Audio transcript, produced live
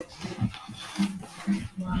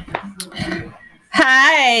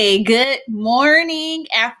Hey, good morning,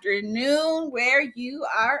 afternoon, where you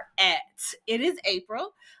are at. It is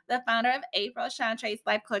April, the founder of April Shine Trace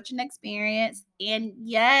Life Coaching Experience. And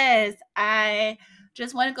yes, I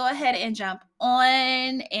just want to go ahead and jump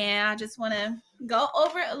on, and I just want to go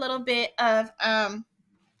over a little bit of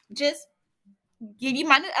just give you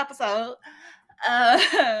my new episode.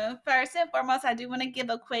 First and foremost, I do want to give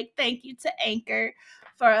a quick thank you to Anchor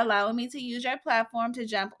for allowing me to use your platform to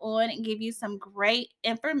jump on and give you some great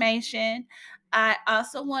information. I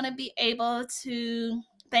also want to be able to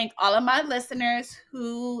thank all of my listeners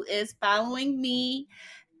who is following me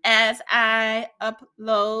as I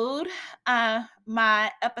upload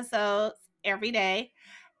my episodes every day.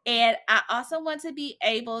 And I also want to be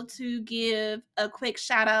able to give a quick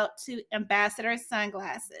shout out to Ambassador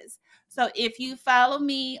Sunglasses. So if you follow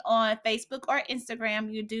me on Facebook or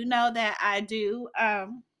Instagram, you do know that I do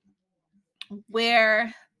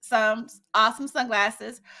wear some awesome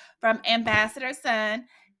sunglasses from Ambassador Sun.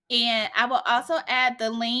 And I will also add the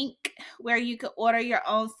link where you can order your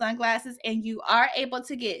own sunglasses, and you are able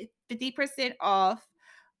to get 50% off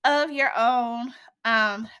of your own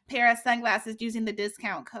pair of sunglasses using the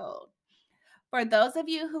discount code. For those of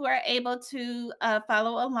you who are able to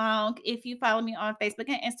follow along, if you follow me on Facebook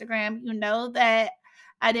and Instagram, you know that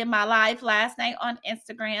I did my live last night on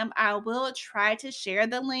Instagram. I will try to share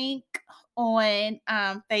the link on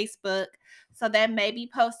Facebook, so that may be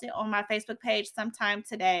posted on my Facebook page sometime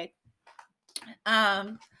today.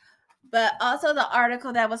 But also the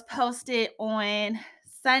article that was posted on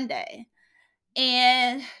Sunday.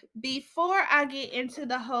 And before I get into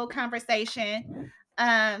the whole conversation,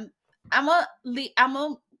 I'm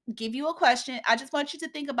gonna give you a question. I just want you to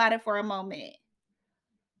think about it for a moment.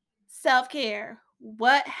 Self-care.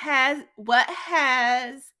 What have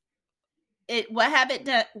it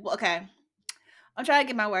done? Okay, I'm trying to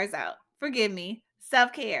get my words out. Forgive me.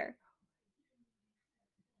 Self-care.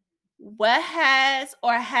 What has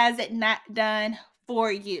or has it not done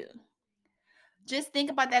for you? Just think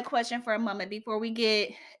about that question for a moment before we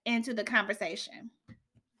get into the conversation.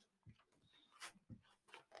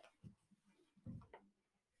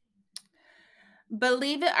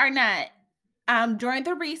 Believe it or not, during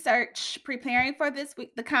the research, preparing for this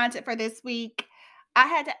week, the content for this week, I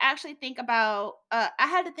had to actually think about.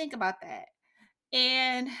 That,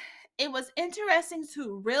 and it was interesting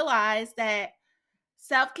to realize that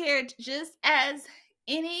self-care, just as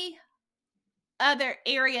any other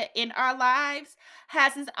area in our lives,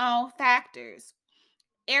 has its own factors.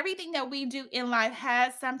 Everything that we do in life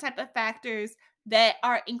has some type of factors that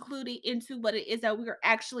are included into what it is that we're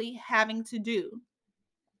actually having to do.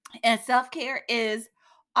 And self-care is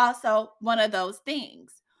also one of those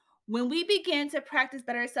things. When we begin to practice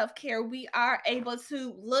better self-care, we are able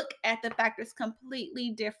to look at the factors completely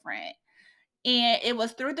different. And it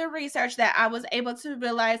was through the research that I was able to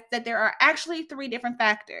realize that there are actually 3 different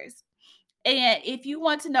factors. And if you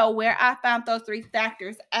want to know where I found those 3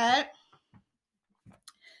 factors at,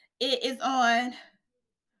 it is on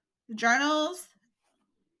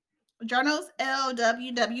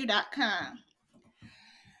journalslww.com.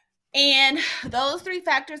 And those 3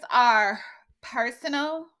 factors are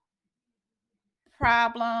personal,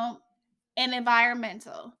 problem, and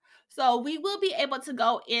environmental. So we will be able to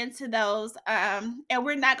go into those, and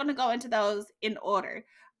we're not going to go into those in order.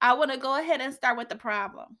 I want to go ahead and start with the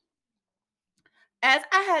problem. As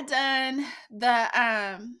I had done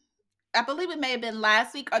I believe it may have been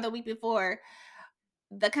last week or the week before,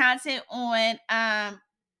 the content on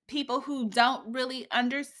people who don't really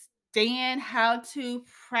understand how to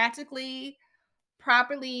properly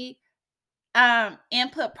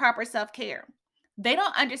input proper self-care. They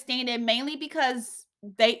don't understand it mainly because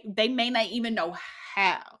they may not even know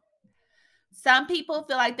how. Some people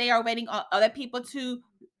feel like they are waiting on other people to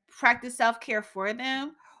practice self-care for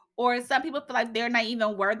them, or some people feel like they're not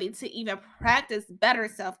even worthy to even practice better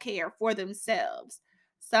self-care for themselves.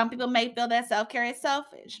 Some people may feel that self-care is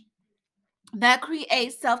selfish. That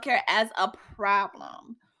creates self-care as a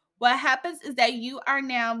problem. What happens is that you are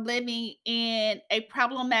now living in a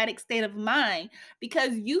problematic state of mind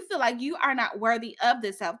because you feel like you are not worthy of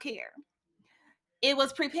the self-care. It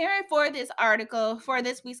was preparing for this article, for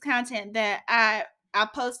this week's content, that I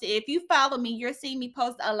posted. If you follow me, you're seeing me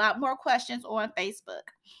post a lot more questions on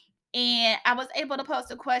Facebook. And I was able to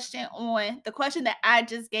post a question on the question that I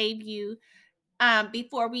just gave you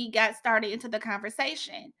before we got started into the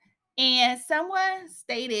conversation. And someone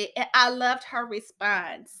stated, and I loved her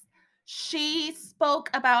response. She spoke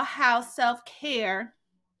about how self-care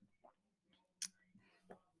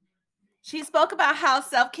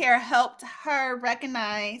helped her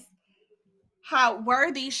recognize how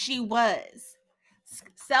worthy she was.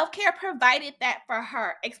 Self-care provided that for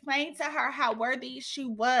her, explained to her how worthy she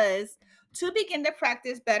was to begin to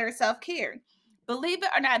practice better self-care. Believe it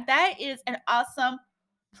or not, that is an awesome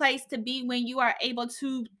place to be when you are able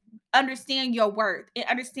to understand your worth and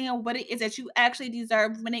understand what it is that you actually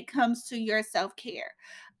deserve when it comes to your self-care.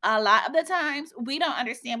 A lot of the times we don't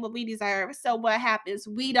understand what we deserve. So what happens?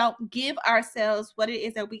 We don't give ourselves what it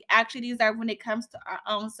is that we actually deserve when it comes to our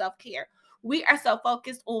own self-care. We are so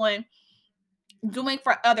focused on doing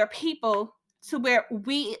for other people to where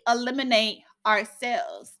we eliminate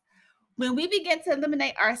ourselves. When we begin to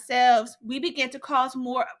eliminate ourselves, we begin to cause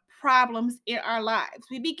more problems in our lives.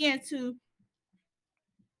 We begin to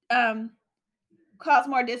um, cause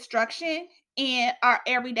more destruction in our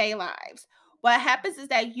everyday lives. What happens is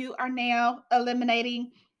that you are now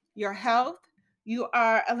eliminating your health, you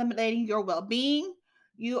are eliminating your well being,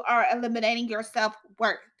 you are eliminating your self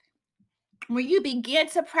worth. When you begin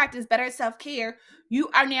to practice better self care, you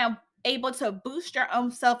are now able to boost your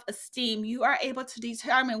own self esteem. You are able to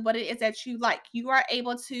determine what it is that you like. You are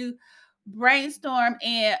able to brainstorm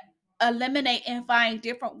and eliminate and find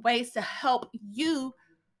different ways to help you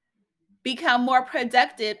become more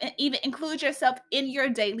productive and even include yourself in your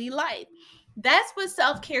daily life. That's what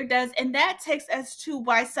self care does. And that takes us to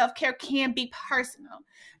why self care can be personal.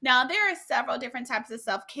 Now, there are several different types of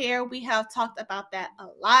self care. We have talked about that a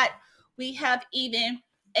lot. We have even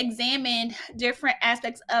examined different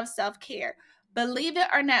aspects of self care. Believe it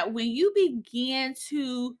or not, when you begin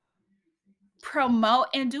to promote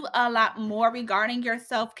and do a lot more regarding your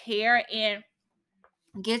self care and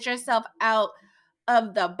get yourself out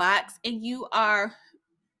of the box, and you are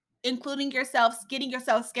including yourself, getting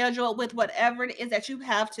yourself scheduled with whatever it is that you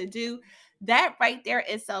have to do, that right there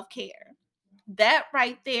is self-care. That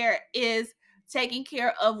right there is taking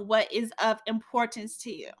care of what is of importance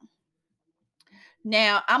to you.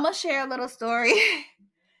 Now, I'm going to share a little story.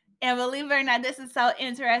 And believe it or not, this is so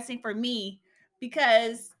interesting for me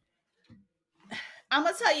because I'm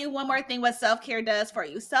going to tell you one more thing what self-care does for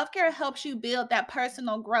you. Self-care helps you build that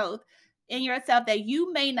personal growth in yourself that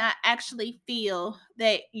you may not actually feel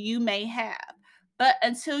that you may have. But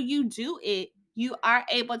until you do it, you are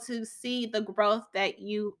able to see the growth that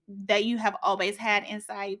you have always had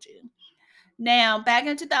inside you. Now, back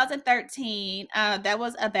in 2013, that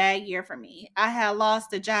was a bad year for me. I had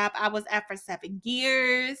lost the job I was at for 7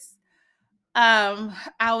 years. I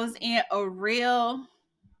was in a real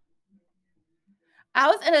I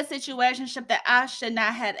was in a situationship that I should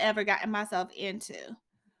not have ever gotten myself into.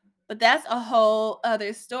 But that's a whole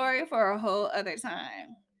other story for a whole other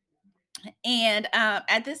time. And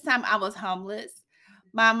at this time, I was homeless.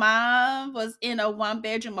 My mom was in a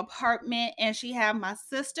one-bedroom apartment, and she had my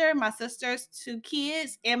sister's two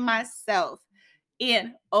kids, and myself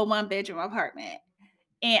in a one-bedroom apartment.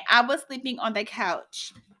 And I was sleeping on the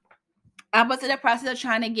couch. I was in the process of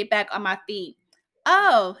trying to get back on my feet.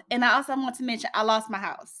 Oh, and I also want to mention I lost my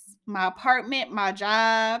house, my apartment, my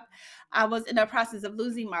job. I was in the process of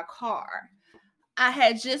losing my car. I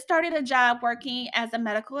had just started a job working as a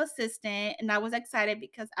medical assistant, and I was excited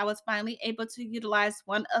because I was finally able to utilize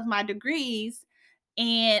one of my degrees,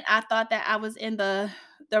 and I thought that I was in the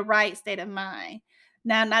right state of mind.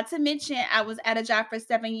 Now, not to mention I was at a job for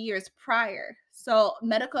 7 years prior. So,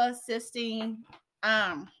 medical assisting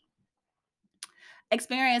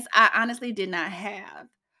experience I honestly did not have.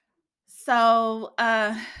 So,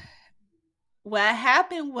 what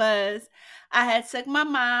happened was I had took my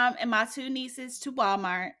mom and my two nieces to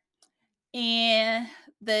Walmart, and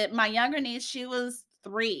the my younger niece, she was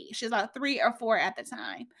 3. She was like 3 or 4 at the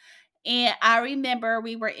time. And I remember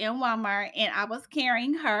we were in Walmart and I was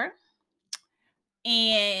carrying her,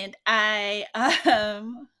 and I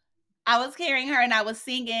was carrying her and I was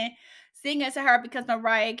singing to her because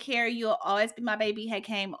Mariah Carey, You'll Always Be My Baby, had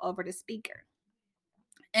came over the speaker.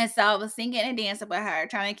 And so I was singing and dancing with her,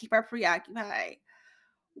 trying to keep her preoccupied.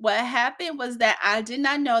 What happened was that I did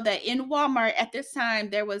not know that in Walmart at this time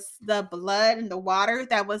there was the blood and the water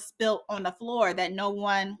that was spilled on the floor that no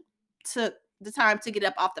one took the time to get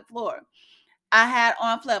up off the floor. I had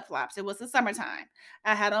on flip flops. It was the summertime.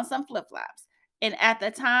 I had on some flip flops. And at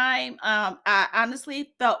the time, I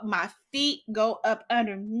honestly felt my feet go up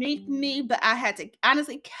underneath me, but I had to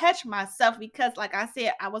honestly catch myself because, like I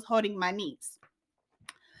said, I was holding my niece.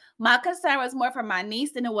 My concern was more for my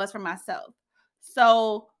niece than it was for myself.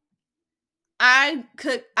 So I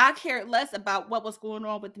cared less about what was going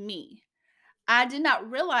on with me. I did not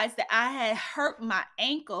realize that I had hurt my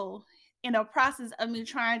ankle in the process of me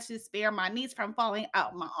trying to spare my niece from falling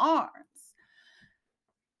out my arms.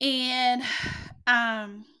 And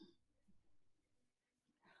um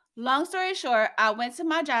Long story short, I went to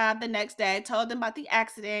my job the next day, told them about the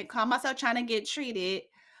accident, called myself trying to get treated,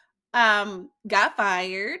 got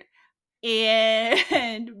fired.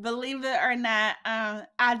 And believe it or not,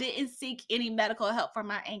 I didn't seek any medical help for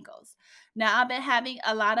my ankles. Now I've been having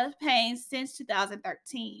a lot of pain since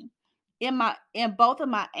 2013 in both of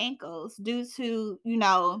my ankles due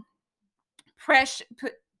to, pressure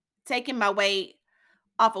taking my weight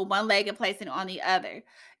off of one leg and placing it on the other.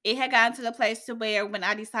 It had gotten to the place to where when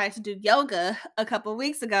I decided to do yoga a couple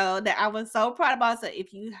weeks ago that I was so proud about. So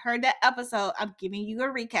if you heard that episode, I'm giving you a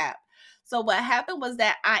recap. So what happened was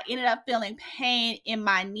that I ended up feeling pain in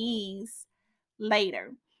my knees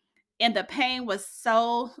later. And the pain was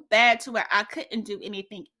so bad to where I couldn't do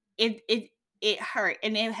anything. It hurt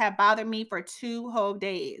and it had bothered me for 2 whole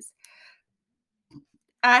days.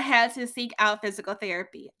 I had to seek out physical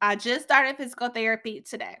therapy. I just started physical therapy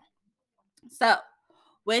today. So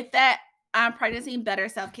with that, I'm practicing better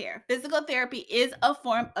self care. Physical therapy is a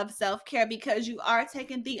form of self care because you are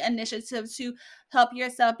taking the initiative to help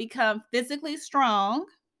yourself become physically strong,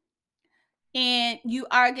 and you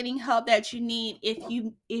are getting help that you need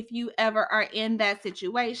if you ever are in that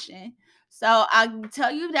situation. So I'll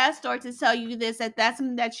tell you that story to tell you this, that that's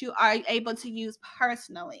something that you are able to use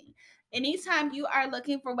personally. Anytime you are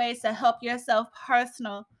looking for ways to help yourself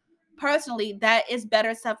personally, that is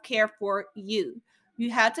better self-care for you. You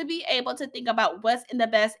have to be able to think about what's in the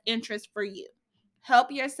best interest for you.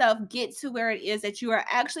 Help yourself get to where it is that you are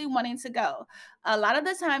actually wanting to go. A lot of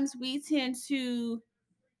the times we tend to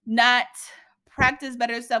not practice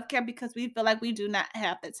better self care because we feel like we do not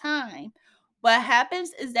have the time. What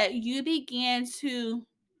happens is that you begin to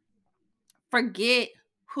forget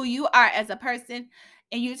who you are as a person,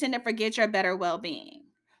 and you tend to forget your better well being.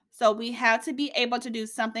 So we have to be able to do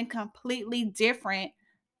something completely different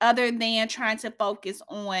other than trying to focus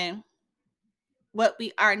on what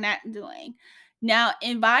we are not doing. Now,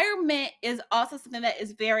 environment is also something that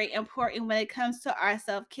is very important when it comes to our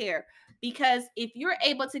self care, because if you're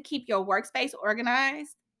able to keep your workspace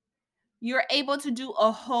organized, you're able to do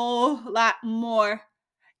a whole lot more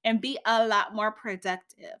and be a lot more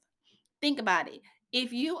productive. Think about it.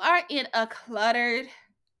 If you are in a cluttered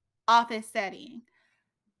office setting,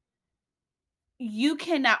 you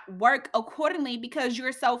cannot work accordingly because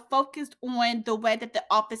you're so focused on the way that the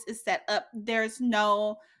office is set up. There's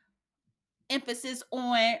no emphasis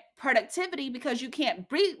on productivity because you can't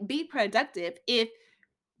be productive if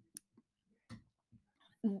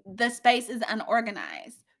the space is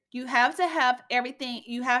unorganized. You have to have everything,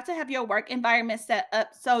 you have to have your work environment set up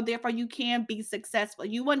so therefore you can be successful.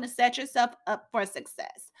 You want to set yourself up for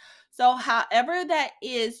success. So, however that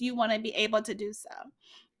is, you want to be able to do so.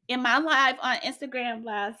 In my live on Instagram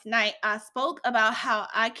last night, I spoke about how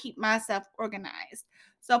I keep myself organized.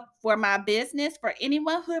 So, for my business, for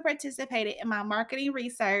anyone who participated in my marketing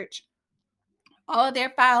research, all of their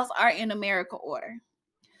files are in numerical order.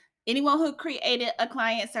 Anyone who created a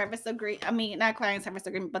client service agreement, I mean, not client service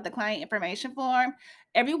agreement, but the client information form,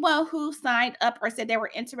 everyone who signed up or said they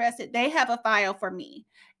were interested, they have a file for me.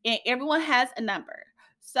 And everyone has a number.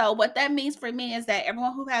 So what that means for me is that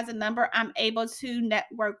everyone who has a number, I'm able to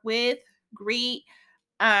network with, greet,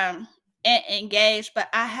 and engage. But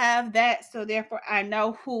I have that, so therefore I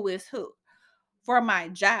know who is who. For my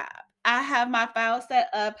job, I have my file set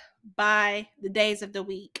up by the days of the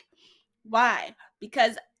week. Why?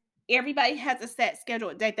 Because everybody has a set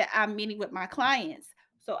scheduled date that I'm meeting with my clients.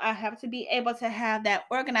 So I have to be able to have that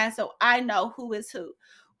organized so I know who is who.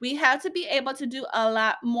 We have to be able to do a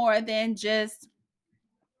lot more than just,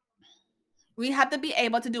 we have to be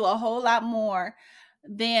able to do a whole lot more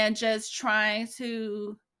than just trying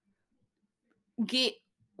to get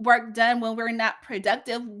work done when we're not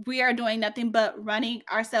productive. We are doing nothing but running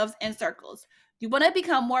ourselves in circles. You want to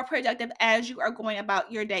become more productive as you are going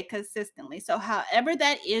about your day consistently. So, however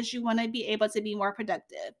that is, you want to be able to be more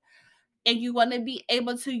productive, and you want to be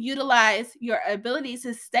able to utilize your abilities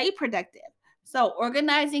to stay productive. So,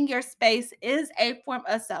 organizing your space is a form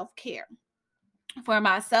of self care. For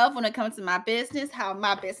myself, when it comes to my business, how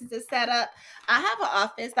my business is set up, I have an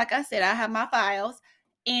office. Like I said, I have my files,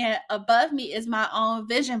 and above me is my own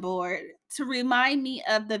vision board to remind me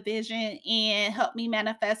of the vision and help me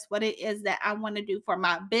manifest what it is that I want to do for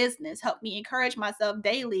my business. Help me encourage myself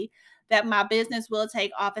daily that my business will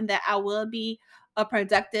take off and that I will be a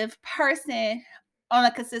productive person on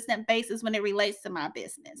a consistent basis when it relates to my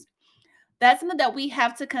business. That's something that we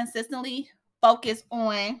have to consistently focus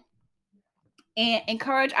on and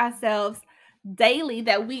encourage ourselves daily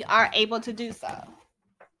that we are able to do so.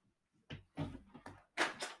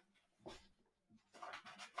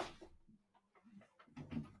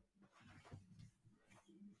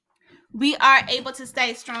 we are able to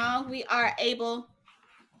stay strong. We are able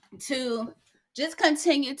to just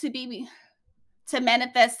continue to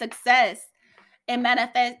manifest success and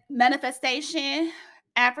manifestation.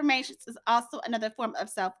 Affirmations is also another form of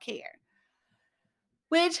self-care,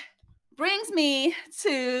 which brings me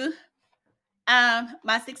to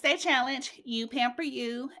my 6-day challenge, You Pamper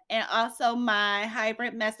You, and also my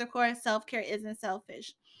hybrid master course, Self-Care Isn't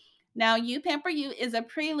Selfish. Now, You Pamper You is a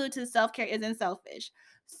prelude to Self-Care Isn't Selfish.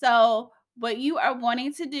 So what you are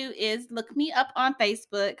wanting to do is look me up on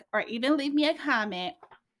Facebook or even leave me a comment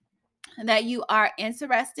that you are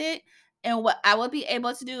interested. And what I will be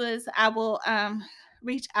able to do is I will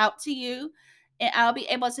reach out to you and I'll be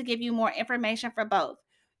able to give you more information for both.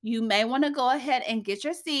 You may want to go ahead and get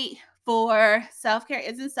your seat for Self Care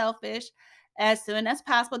Isn't Selfish as soon as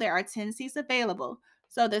possible. There are 10 seats available.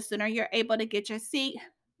 So the sooner you're able to get your seat,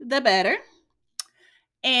 the better.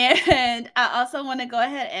 And I also want to go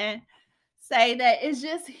ahead and say that it's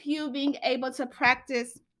just you being able to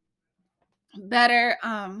practice better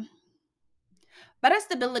better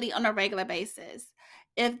stability on a regular basis.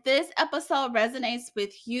 If this episode resonates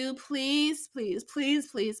with you, please, please,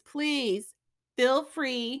 please, please, please feel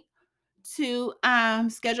free to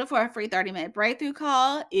schedule for a free 30-minute breakthrough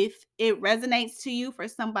call. If it resonates to you for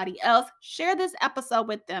somebody else, share this episode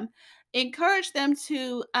with them. Encourage them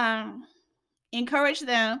to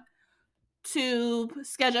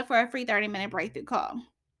schedule for a free 30-minute breakthrough call.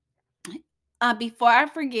 Before I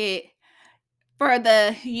forget, for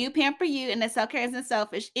the You Pamper You and the Self-Care Isn't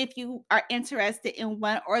Selfish, if you are interested in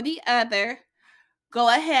one or the other, go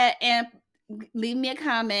ahead and leave me a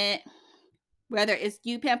comment, whether it's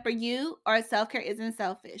You Pamper You or Self-Care Isn't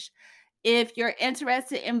Selfish. If you're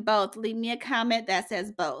interested in both, leave me a comment that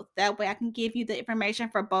says both. That way I can give you the information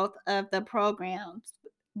for both of the programs,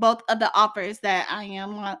 both of the offers that I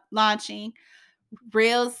am launching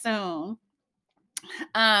real soon.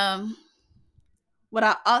 What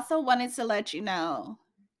I also wanted to let you know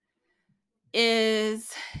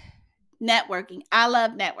is networking. I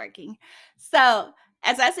love networking. So,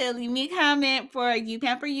 as I said, leave me a comment for You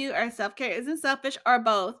Pamper You or Self-Care Isn't Selfish or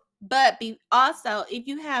both. But also, if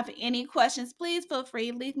you have any questions, please feel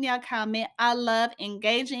free, leave me a comment. I love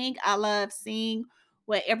engaging. I love seeing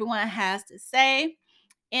what everyone has to say.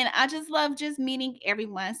 And I just love just meeting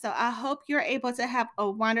everyone. So I hope you're able to have a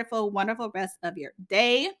wonderful, wonderful rest of your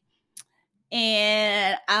day.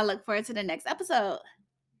 And I look forward to the next episode.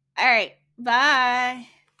 All right. Bye.